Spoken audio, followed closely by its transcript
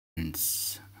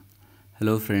Friends.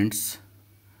 Hello friends.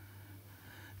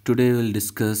 Today we'll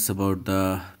discuss about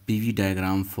the PV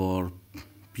diagram for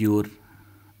pure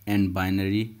and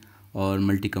binary or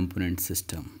multi-component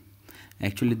system.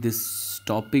 Actually this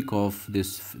topic of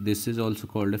this is also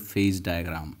called a phase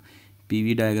diagram.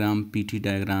 PV diagram, PT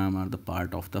diagram are the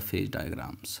part of the phase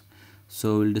diagrams.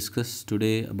 So we'll discuss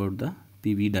today about the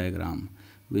PV diagram,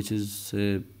 which is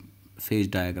a phase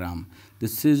diagram.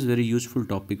 This is very useful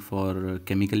topic for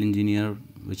chemical engineer,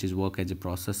 which is work as a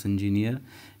process engineer,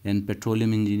 and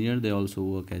petroleum engineer. They also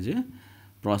work as a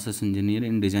process engineer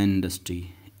in design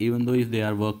industry. Even though if they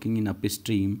are working in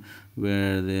upstream,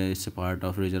 where there is a part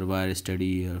of reservoir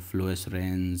study or flow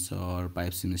assurance or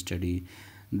PIPESIM study,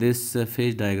 this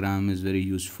phase diagram is very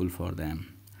useful for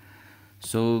them.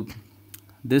 So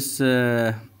this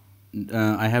I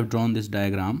have drawn this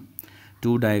diagram,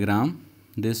 two diagram.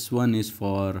 This one is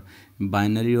for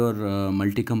binary or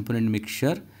multi-component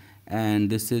mixture, and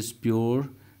this is pure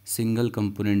single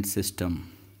component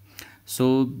system.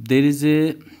 So there is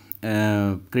a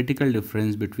critical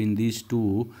difference between these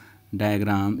two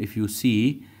diagram. If you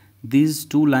see these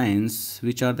two lines,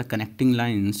 which are the connecting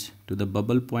lines to the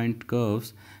bubble point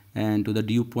curves and to the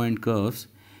dew point curves,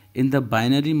 in the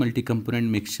binary multi-component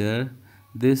mixture,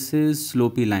 this is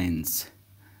slopy lines.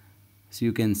 So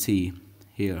you can see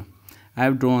here I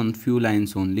have drawn few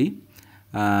lines only,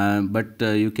 but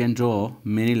you can draw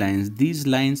many lines. These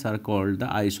lines are called the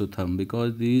isotherm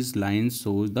because these lines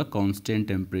shows the constant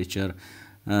temperature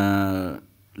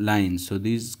lines. So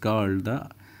these called the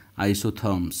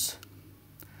isotherms.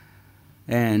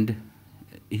 And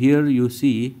here you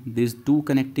see these two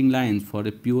connecting lines for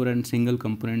a pure and single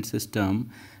component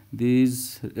system.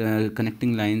 These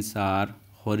connecting lines are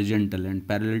horizontal and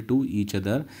parallel to each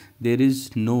other. There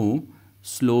is no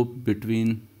slope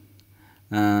between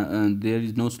there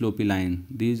is no slopy line.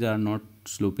 These are not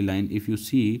slopy line. If you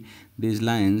see these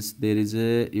lines, there is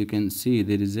a, you can see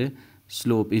there is a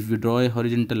slope. If we draw a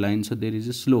horizontal line, so there is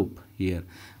a slope here,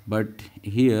 but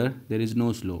here there is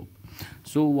no slope.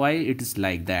 So why it is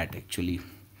like that actually?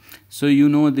 So you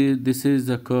know this is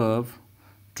the curve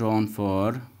drawn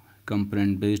for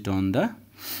component based on the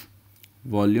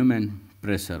volume and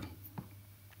pressure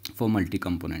for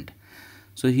multi-component.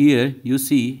 So here you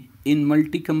see in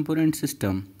multi-component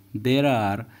system there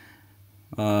are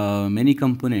many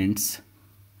components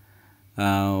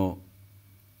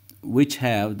which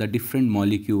have the different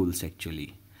molecules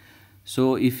actually.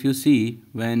 So if you see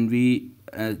when we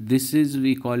this is,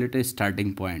 we call it a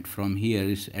starting point. From here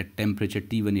is at temperature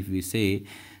T1 if we say,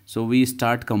 so we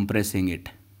start compressing it.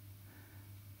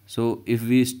 So if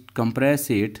we compress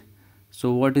it,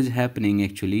 so what is happening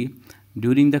actually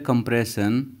during the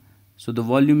compression? So the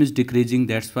volume is decreasing,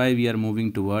 that's why we are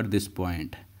moving toward this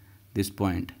point,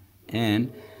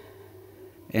 and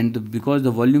because the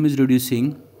volume is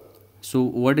reducing, so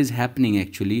what is happening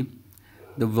actually,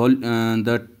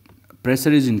 the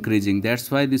pressure is increasing.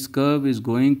 That's why this curve is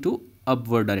going to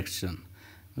upward direction,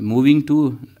 moving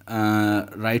to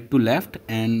right to left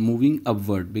and moving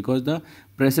upward because the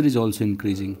pressure is also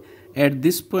increasing. At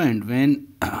this point, when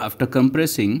after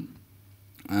compressing,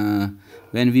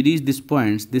 when we reach this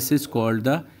point, this is called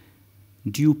the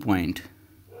dew point.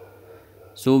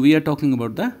 So we are talking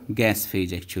about the gas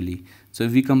phase actually. So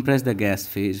if we compress the gas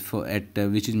phase for at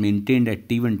which is maintained at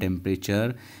T1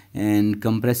 temperature, and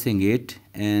compressing it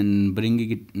and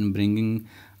bringing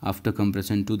after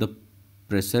compression to the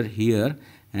pressure here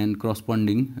and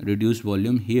corresponding reduced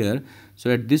volume here. So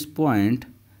at this point,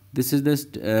 this is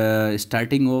the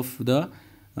starting of the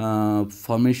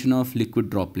formation of liquid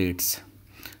droplets.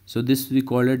 So this we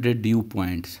call it the dew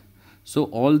points. So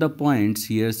all the points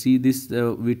here, see this,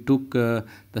 we took the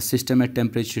system at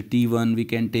temperature T1, we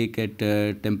can take at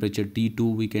temperature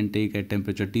T2, we can take at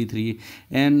temperature T3,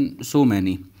 and so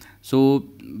many. So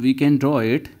we can draw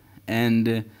it,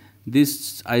 and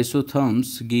this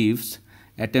isotherms gives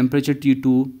at temperature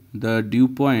T2 the dew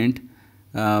point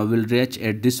will reach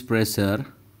at this pressure,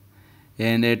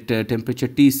 and at temperature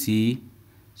Tc,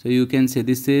 so you can say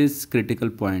this is critical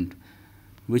point,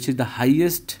 which is the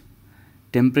highest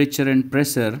temperature and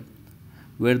pressure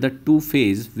where the two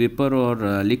phase, vapor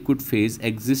or liquid phase,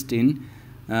 exist in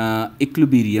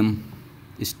equilibrium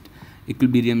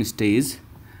stage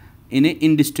in a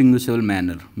indistinguishable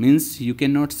manner. Means you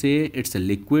cannot say it's a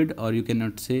liquid or you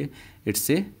cannot say it's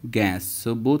a gas.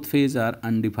 So both phase are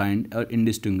undefined or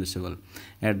indistinguishable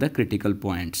at the critical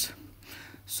points.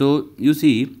 So you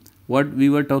see what we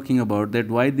were talking about, that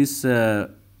why these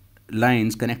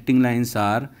lines, connecting lines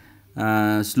are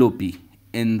slopy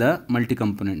in the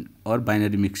multi-component or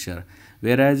binary mixture,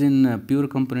 whereas in pure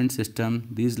component system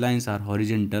these lines are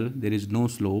horizontal, there is no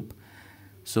slope.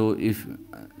 So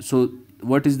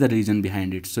what is the reason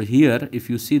behind it? So here if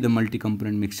you see the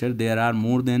multi-component mixture, there are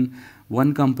more than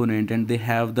one component and they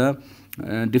have the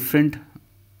different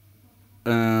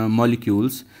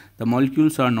molecules. The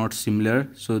molecules are not similar,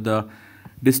 so the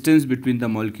distance between the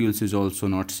molecules is also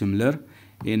not similar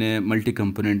in a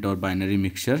multi-component or binary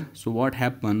mixture. So what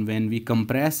happens when we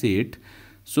compress it?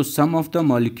 So some of the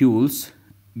molecules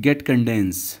get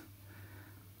condensed,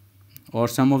 or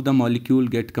some of the molecule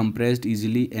get compressed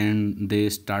easily and they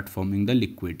start forming the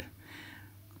liquid.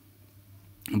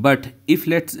 But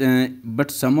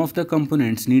but some of the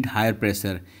components need higher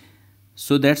pressure.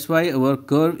 So that's why our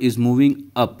curve is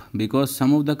moving up, because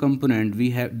some of the component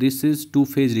we have, this is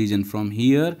two-phase region, from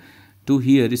here to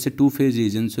here is a two-phase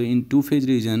region. So in two-phase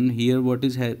region here what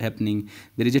is happening,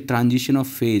 there is a transition of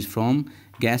phase from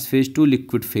gas phase to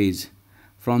liquid phase,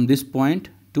 from this point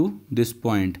to this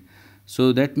point.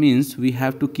 So that means we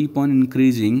have to keep on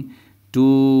increasing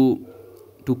to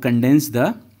condense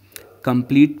the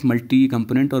complete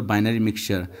multi-component or binary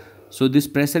mixture. So this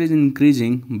pressure is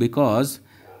increasing because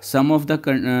some of the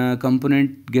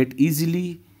component get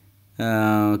easily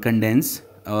condensed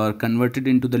or converted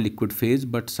into the liquid phase,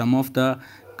 but some of the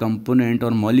component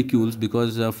or molecules,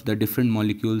 because of the different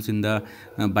molecules in the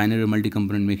binary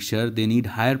multi-component mixture, they need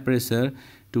higher pressure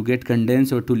to get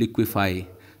condensed or to liquefy.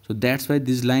 So that's why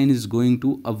this line is going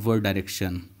to upward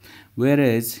direction.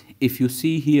 Whereas if you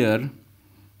see here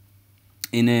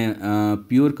in a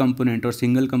pure component or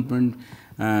single component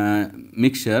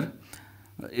mixture,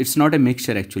 it's not a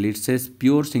mixture actually, it says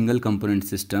pure single component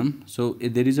system. So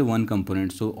there is a one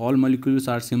component, so all molecules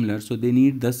are similar, so they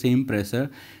need the same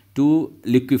pressure to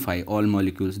liquefy all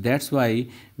molecules. That's why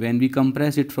when we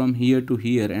compress it from here to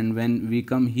here, and when we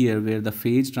come here where the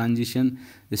phase transition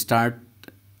start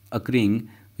occurring,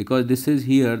 because this is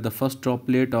here the first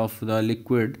droplet of the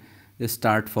liquid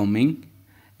start forming,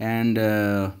 and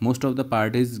most of the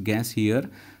part is gas here.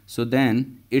 So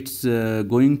then it's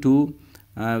going to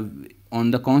on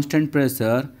the constant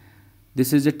pressure,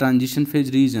 this is a transition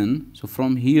phase region. So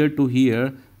from here to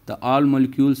here the all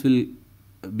molecules will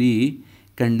be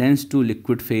condensed to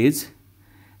liquid phase,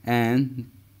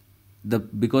 and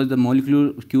because the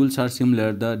molecules are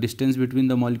similar, the distance between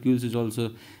the molecules is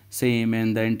also same,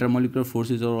 and the intermolecular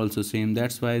forces are also same.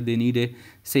 That's why they need a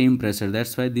same pressure.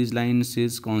 That's why these lines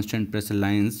is constant pressure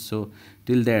lines. So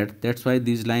till that's why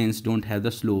these lines don't have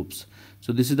the slopes.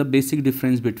 So this is the basic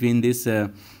difference between this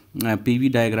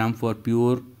PV diagram for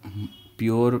pure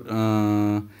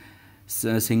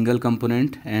single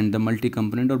component and the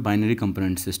multi-component or binary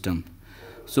component system.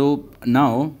 So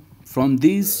now from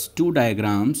these two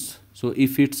diagrams, so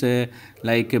if it's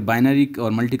like a binary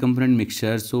or multi-component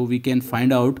mixture, so we can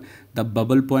find out the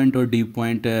bubble point or dew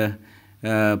point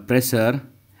pressure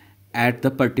at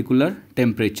the particular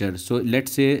temperature. So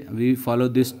let's say we follow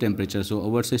this temperature, so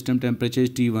our system temperature is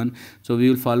T1, so we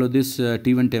will follow this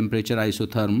T1 temperature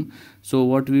isotherm. So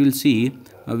what we will see,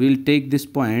 we will take this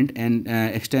point and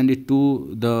extend it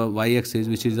to the y-axis,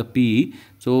 which is the P.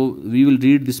 So we will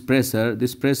read this pressure.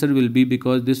 This pressure will be,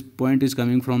 because this point is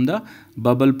coming from the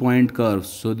bubble point curve,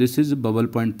 so this is bubble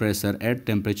point pressure at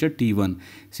temperature T1.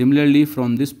 Similarly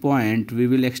from this point we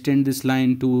will extend this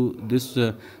line to this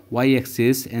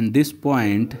y-axis, and this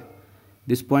point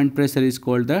pressure is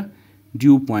called the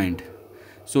dew point.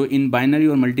 So in binary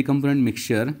or multi-component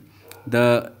mixture,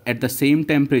 at the same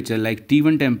temperature, like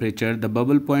T1 temperature, the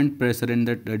bubble point pressure and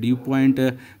the dew point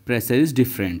pressure is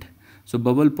different. So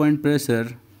bubble point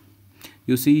pressure,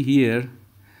 you see here,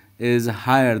 is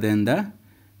higher than the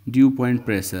dew point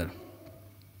pressure.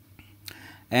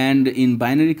 And in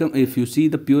binary, if you see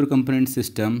the pure component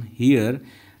system here,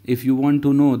 if you want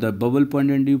to know the bubble point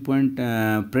and dew point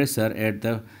pressure at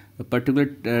the particular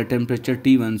temperature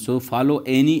T1, so follow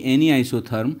any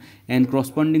isotherm, and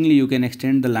correspondingly you can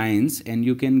extend the lines and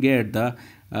you can get the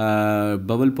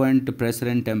bubble point pressure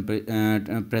and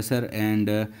pressure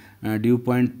and dew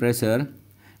point pressure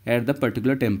at the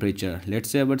particular temperature. Let's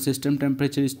say our system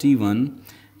temperature is T1,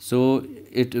 so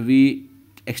we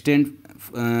extend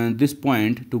this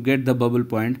point to get the bubble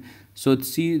point. So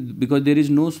see, because there is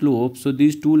no slope, so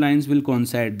these two lines will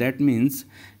coincide. That means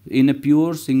in a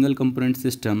pure single component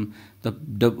system, the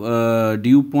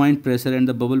dew point pressure and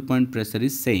the bubble point pressure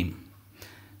is same.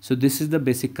 So this is the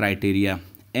basic criteria,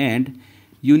 and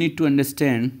you need to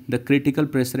understand the critical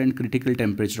pressure and critical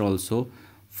temperature also.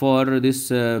 For this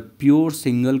pure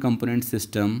single component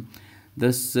system,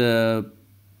 this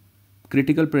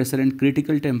critical pressure and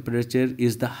critical temperature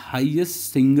is the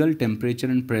highest single temperature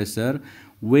and pressure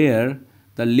where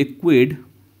the liquid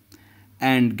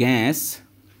and gas,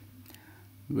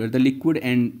 where the liquid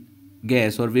and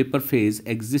gas or vapor phase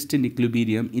exist in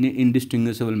equilibrium in an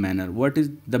indistinguishable manner. What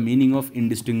is the meaning of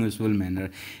indistinguishable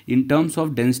manner? In terms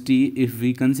of density, if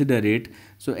we consider it,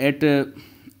 so at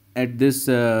this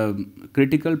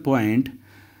critical point,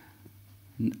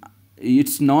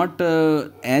 it's not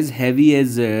as heavy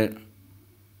as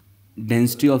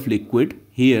density of liquid.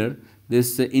 Here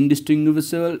this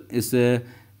indistinguishable is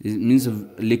means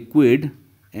liquid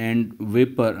and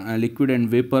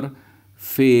vapor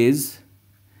phase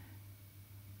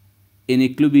in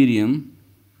equilibrium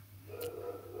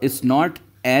is not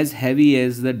as heavy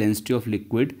as the density of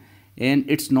liquid, and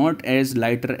it's not as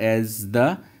lighter as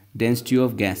the density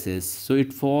of gases. So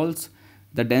it falls,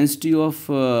 the density of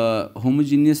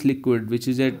homogeneous liquid which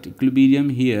is at equilibrium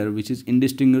here, which is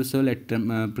indistinguishable at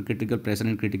critical pressure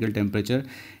and critical temperature,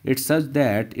 it's such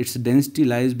that its density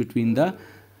lies between the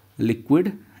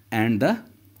liquid and the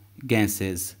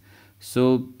gases.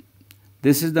 So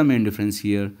this is the main difference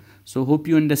here. So hope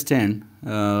you understand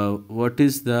what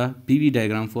is the PV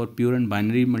diagram for pure and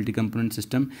binary multi-component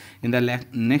system. In the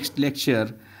next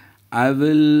lecture, I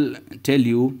will tell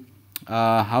you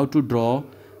how to draw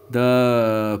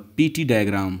the PT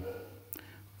diagram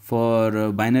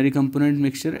for binary component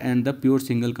mixture and the pure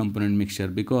single component mixture,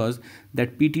 because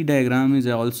that PT diagram is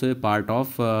also a part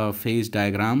of phase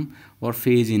diagram or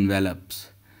phase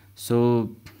envelopes.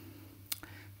 So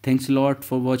thanks a lot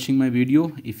for watching my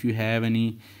video. If you have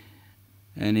any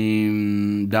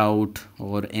doubt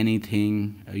or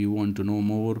anything you want to know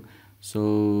more,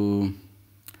 so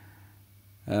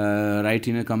write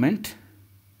in a comment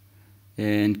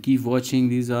and keep watching.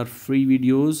 These are free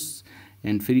videos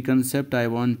and free concept. I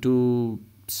want to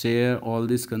share all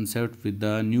this concept with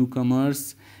the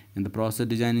newcomers and the process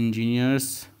design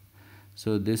engineers.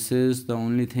 So this is the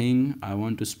only thing I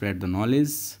want to spread the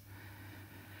knowledge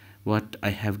what I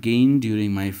have gained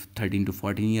during my 13 to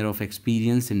 14 year of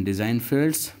experience in design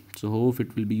fields. So hope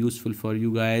it will be useful for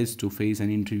you guys to face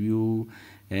an interview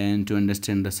and to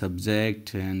understand the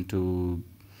subject and to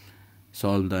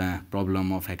solve the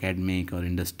problem of academic or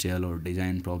industrial or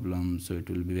design problems. So it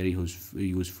will be very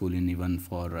useful in even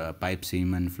for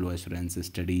PIPESIM and flow assurance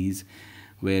studies,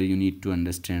 where you need to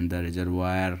understand the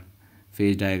reservoir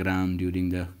phase diagram during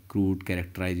the crude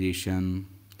characterization.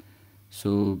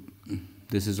 So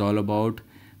this is all about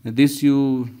this,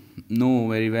 you know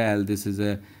very well. This is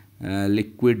a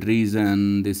liquid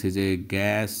region, this is a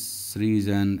gas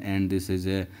region, and this is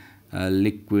a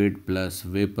liquid plus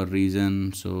vapor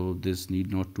region. So this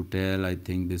need not to tell. I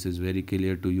think this is very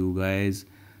clear to you guys.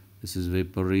 This is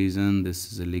vapor region,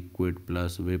 this is a liquid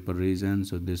plus vapor region.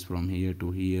 So this from here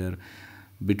to here,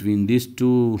 between these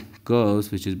two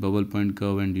curves, which is bubble point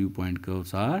curve and dew point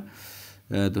curves, are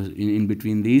in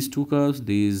between these two curves,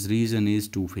 this region is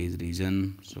two-phase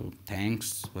region. So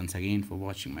thanks once again for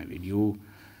watching my video.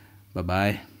 Bye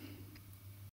bye.